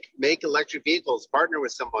 Make electric vehicles. Partner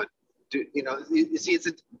with someone. You see,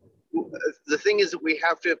 the thing is that we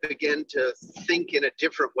have to begin to think in a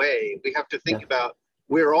different way. We have to think about,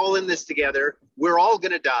 we're all in this together. We're all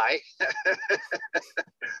going to die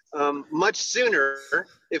much sooner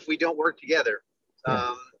if we don't work together.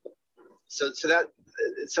 I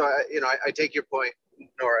take your point,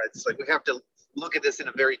 Nora. It's like we have to look at this in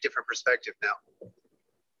a very different perspective now.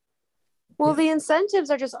 Well, the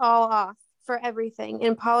incentives are just all off for everything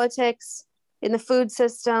in politics, in the food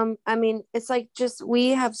system. I mean, it's like, just, we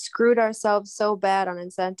have screwed ourselves so bad on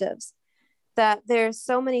incentives that there's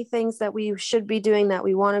so many things that we should be doing that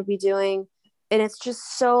we want to be doing, and it's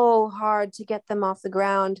just so hard to get them off the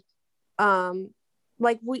ground.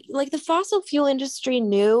 Like the fossil fuel industry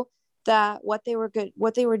knew that what they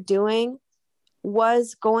were doing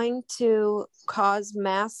was going to cause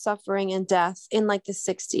mass suffering and death in like the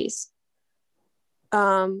 60s,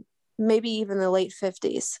 maybe even the late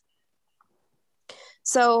 50s.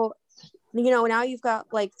 So, now you've got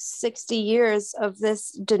like 60 years of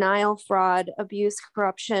this denial, fraud, abuse,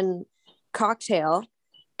 corruption cocktail.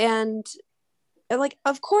 And like,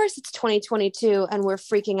 of course it's 2022 and we're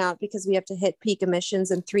freaking out because we have to hit peak emissions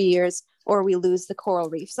in 3 years or we lose the coral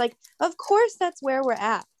reefs. Like, of course that's where we're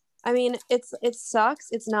at. I mean, it sucks.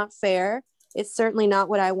 It's not fair. It's certainly not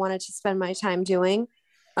what I wanted to spend my time doing.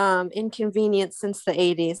 Inconvenient since the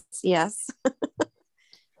 80s. Yes.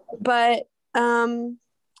 But, and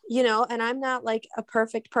I'm not like a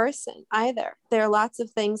perfect person either. There are lots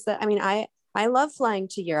of things that, I love flying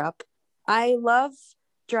to Europe. I love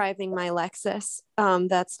driving my Lexus.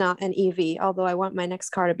 That's not an EV, although I want my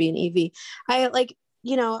next car to be an EV.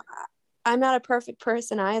 I'm not a perfect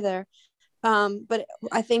person either. But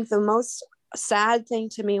I think the most sad thing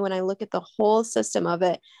to me when I look at the whole system of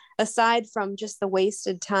it, aside from just the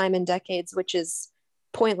wasted time and decades, which is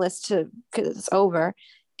pointless because it's over,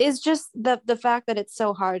 is just the fact that it's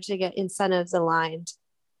so hard to get incentives aligned.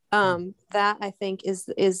 That I think is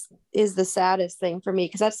the saddest thing for me,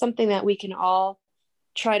 because that's something that we can all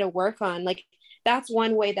try to work on. Like, that's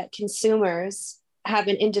one way that consumers have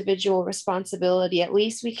an individual responsibility. At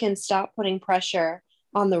least we can stop putting pressure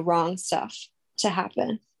on the wrong stuff to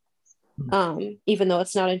happen. even though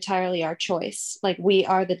it's not entirely our choice. Like, we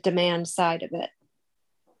are the demand side of it,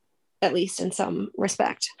 at least in some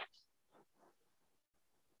respect.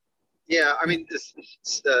 Yeah, I mean,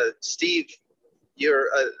 Steve,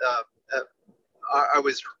 I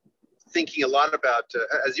was thinking a lot about,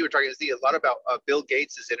 as you were talking, a lot about Bill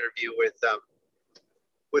Gates's interview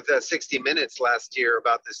with 60 Minutes last year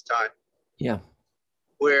about this time. Yeah.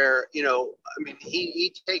 Where, I mean,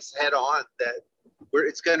 he takes head on that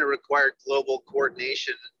it's going to require global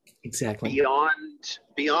coordination. Exactly.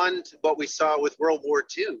 Beyond what we saw with World War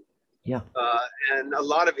II. Yeah. And a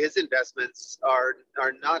lot of his investments are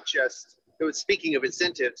not just, speaking of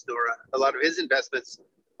incentives, Nora, a lot of his investments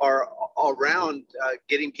are around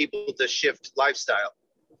getting people to shift lifestyle.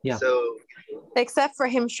 Yeah. So, except for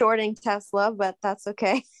him shorting Tesla, but that's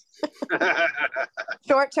okay.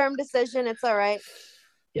 Short-term decision, it's all right.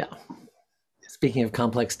 Yeah. Speaking of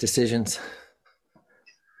complex decisions.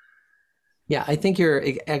 Yeah, I think you're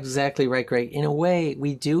exactly right, Greg. In a way,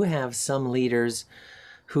 we do have some leaders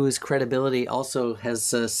whose credibility also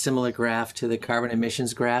has a similar graph to the carbon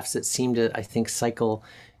emissions graphs that seem to, I think, cycle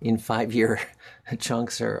in 5-year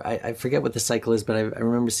chunks. Or I forget what the cycle is, but I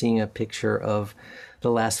remember seeing a picture of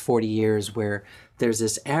the last 40 years where there's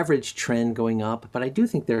this average trend going up. But I do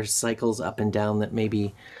think there are cycles up and down that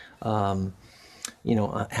maybe,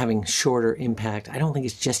 having shorter impact. I don't think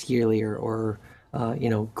it's just yearly or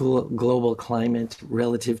global climate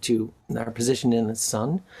relative to our position in the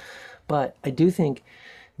sun. But I do think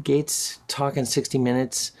Gates' talk in 60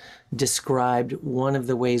 Minutes described one of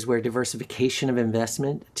the ways where diversification of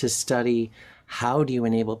investment to study how do you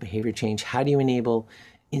enable behavior change, how do you enable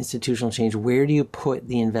institutional change, where do you put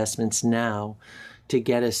the investments now to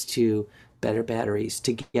get us to better batteries,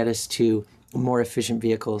 to get us to more efficient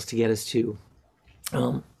vehicles, to get us to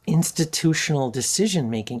institutional decision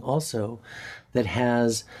making also that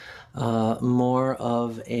has more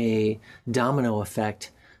of a domino effect,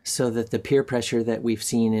 so that the peer pressure that we've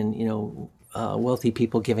seen in wealthy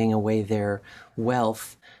people giving away their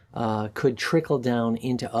wealth could trickle down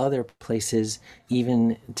into other places,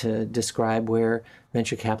 even to describe where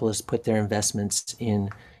venture capitalists put their investments in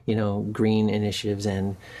green initiatives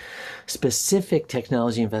and specific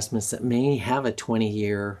technology investments that may have a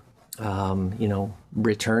 20-year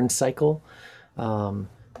return cycle.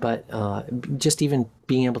 But just even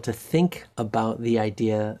being able to think about the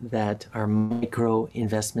idea that our micro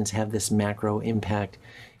investments have this macro impact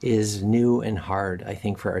is new and hard, I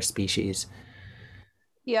think, for our species.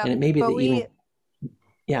 Yeah, and it may be that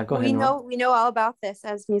yeah, go ahead. We know all about this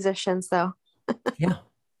as musicians, though. Yeah,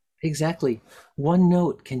 exactly. One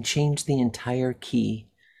note can change the entire key.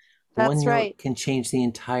 That's One right. note can change the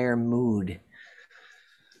entire mood,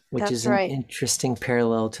 which That's is an right. interesting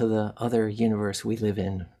parallel to the other universe we live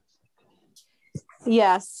in.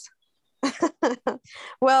 Yes.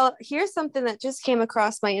 Well, here's something that just came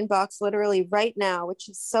across my inbox literally right now, which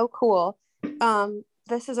is so cool.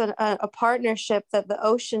 This is a partnership that the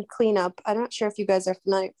Ocean Cleanup, I'm not sure if you guys are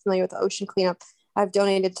familiar with the Ocean Cleanup. I've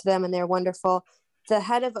donated to them and they're wonderful. The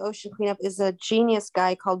head of Ocean Cleanup is a genius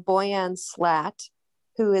guy called Boyan Slat,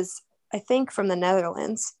 who is, I think, from the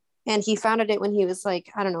Netherlands. And he founded it when he was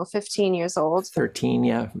 15 years old. 13,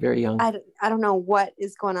 yeah, very young. I don't know what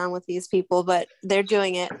is going on with these people, but they're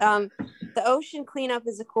doing it. The Ocean Cleanup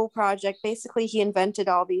is a cool project. Basically, he invented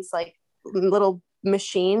all these little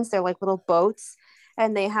machines. They're like little boats.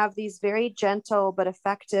 And they have these very gentle but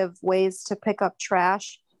effective ways to pick up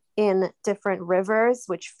trash in different rivers,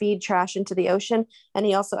 which feed trash into the ocean. And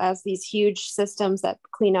he also has these huge systems that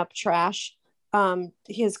clean up trash.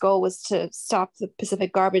 His goal was to stop the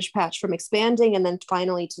Pacific garbage patch from expanding and then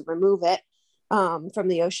finally to remove it from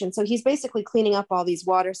the ocean. So he's basically cleaning up all these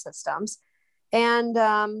water systems. And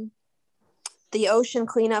the Ocean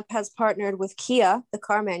Cleanup has partnered with Kia, the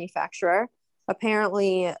car manufacturer.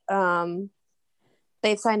 Apparently,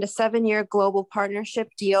 they've signed a 7-year global partnership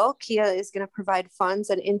deal. Kia is going to provide funds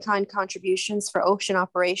and in-kind contributions for ocean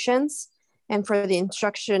operations and for the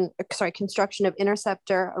construction of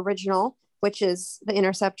Interceptor Original, which is the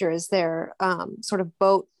Interceptor is their sort of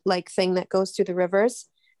boat-like thing that goes through the rivers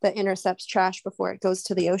that intercepts trash before it goes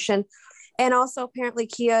to the ocean. And also apparently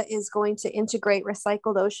Kia is going to integrate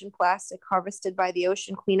recycled ocean plastic harvested by the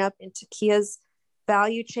Ocean Cleanup into Kia's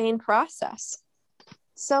value chain process.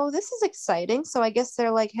 So this is exciting. So I guess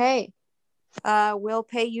they're like, hey, we'll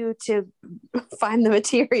pay you to find the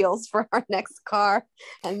materials for our next car.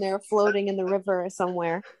 And they're floating in the river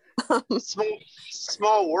somewhere.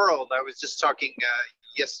 Small world. I was just talking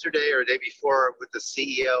yesterday or the day before with the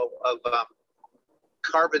CEO of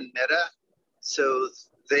Carbon Meta. So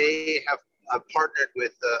they have partnered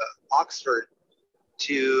with Oxford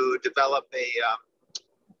to develop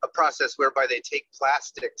a process whereby they take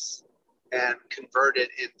plastics and convert it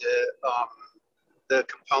into the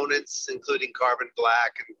components, including carbon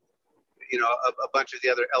black and a bunch of the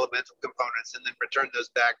other elemental components, and then return those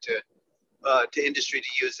back to industry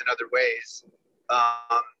to use in other ways.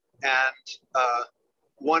 And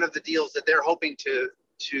one of the deals that they're hoping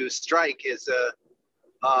to strike is a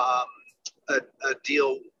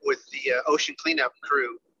deal with the ocean cleanup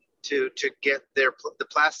crew to get the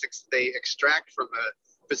plastics they extract from a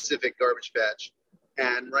Pacific garbage patch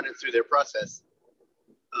and run it through their process.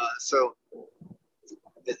 So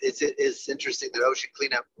it's interesting that ocean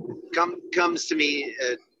cleanup comes to me,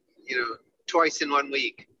 twice in 1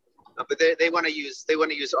 week, but they want to use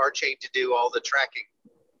RChain to do all the tracking.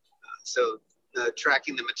 So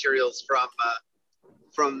tracking the materials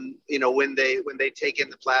from when they take in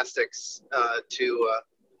the plastics to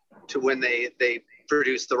when they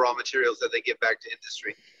produce the raw materials that they get back to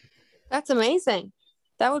industry. That's amazing.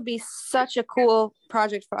 That would be such a cool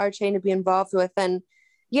project for RChain to be involved with. And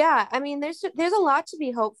yeah, I mean, there's a lot to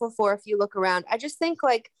be hopeful for if you look around. I just think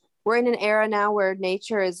like we're in an era now where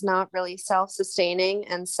nature is not really self-sustaining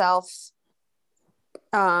and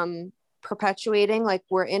perpetuating. Like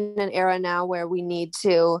we're in an era now where we need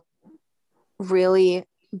to really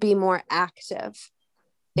be more active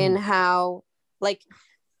in how, like,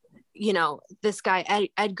 this guy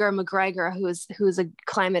Edgar McGregor, who's a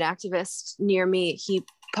climate activist near me, he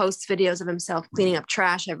posts videos of himself cleaning up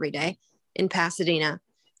trash every day in Pasadena.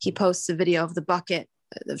 He posts a video of the bucket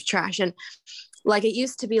of trash, and like it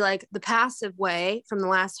used to be like the passive way from the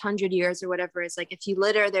last 100 years or whatever is like if you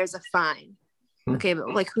litter there's a fine. Okay,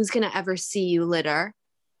 but like who's gonna ever see you litter?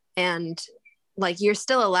 And like you're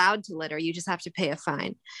still allowed to litter, you just have to pay a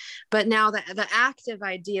fine. But now the active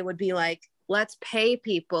idea would be like, let's pay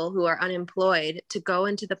people who are unemployed to go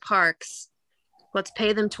into the parks. Let's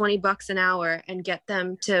pay them $20 an hour and get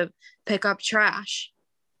them to pick up trash.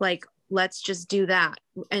 Like, let's just do that.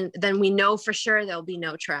 And then we know for sure there'll be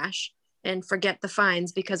no trash, and forget the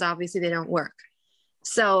fines because obviously they don't work.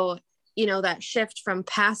 So, that shift from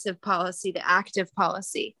passive policy to active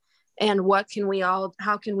policy, and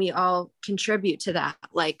how can we all contribute to that?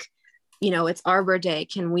 Like, it's Arbor Day.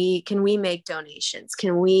 Can we make donations?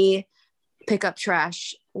 Can we pick up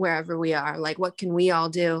trash wherever we are? Like, what can we all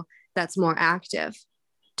do that's more active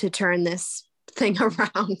to turn this thing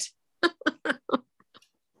around?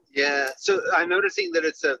 Yeah. So I'm noticing that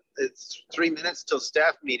it's 3 minutes till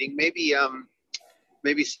staff meeting. Maybe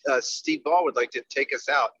Steve Ball would like to take us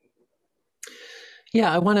out.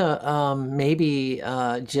 Yeah, I want to maybe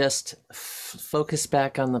just focus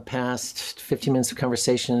back on the past 15 minutes of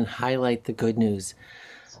conversation and highlight the good news.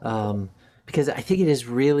 Because I think it is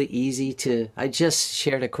really easy I just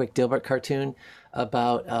shared a quick Dilbert cartoon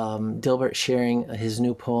about Dilbert sharing his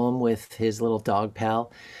new poem with his little dog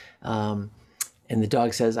pal. And the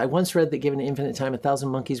dog says, I once read that given infinite time, 1,000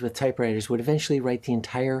 monkeys with typewriters would eventually write the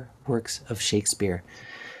entire works of Shakespeare.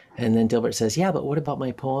 And then Dilbert says, yeah, but what about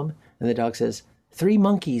my poem? And the dog says, 3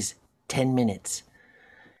 monkeys, 10 minutes.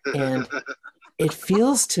 And it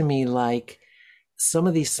feels to me like some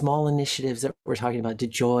of these small initiatives that we're talking about,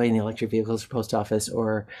 DeJoy and the electric vehicles for post office,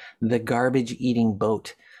 or the garbage eating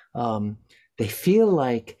boat, they feel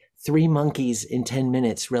like 3 monkeys in 10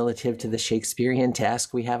 minutes relative to the Shakespearean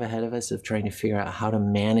task we have ahead of us of trying to figure out how to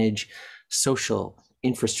manage social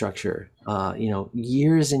infrastructure,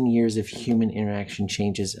 years and years of human interaction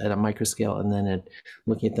changes at a micro scale, and then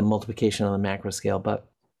looking at the multiplication on the macro scale. But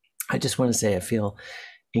I just want to say I feel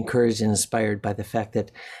encouraged and inspired by the fact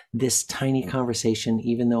that this tiny conversation,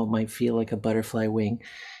 even though it might feel like a butterfly wing,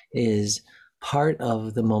 is part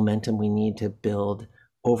of the momentum we need to build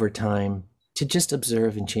over time to just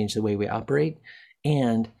observe and change the way we operate,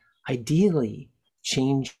 and ideally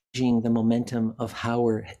changing the momentum of how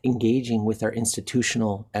we're engaging with our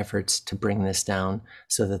institutional efforts to bring this down,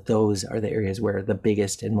 so that those are the areas where the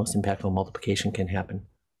biggest and most impactful multiplication can happen.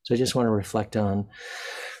 So I just want to reflect on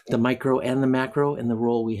the micro and the macro and the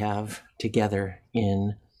role we have together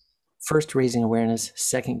in first raising awareness,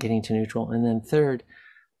 second getting to neutral, and then third,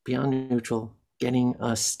 beyond neutral, getting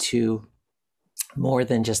us to more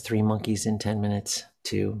than just 3 monkeys in 10 minutes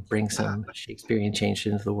to bring some Shakespearean change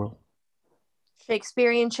into the world.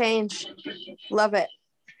 Shakespearean change. Love it.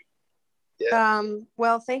 Yeah.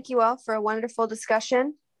 Well, thank you all for a wonderful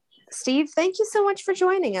discussion. Steve, thank you so much for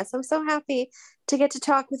joining us. I'm so happy to get to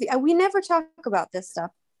talk with you. We never talk about this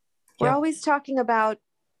stuff. We're always talking about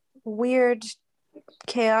weird,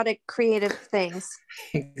 chaotic, creative things.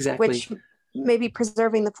 Exactly. Which maybe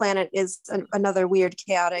preserving the planet is another weird,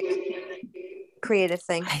 chaotic, creative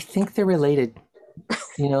thing. I think they're related.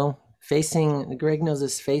 Greg knows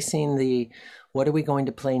this, facing the, what are we going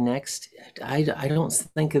to play next? I don't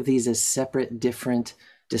think of these as separate, different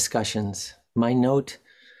discussions. My note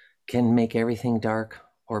can make everything dark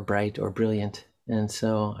or bright or brilliant. And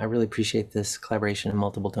so I really appreciate this collaboration in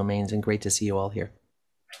multiple domains, and great to see you all here.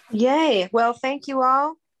 Yay. Well, thank you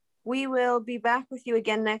all. We will be back with you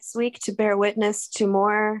again next week to bear witness to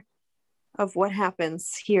more of what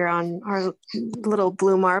happens here on our little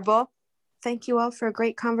blue marble. Thank you all for a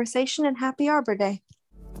great conversation, and happy Arbor Day.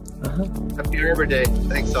 Happy Arbor Day.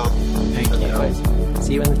 Thanks all. Thank you.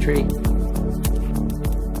 See you in the tree.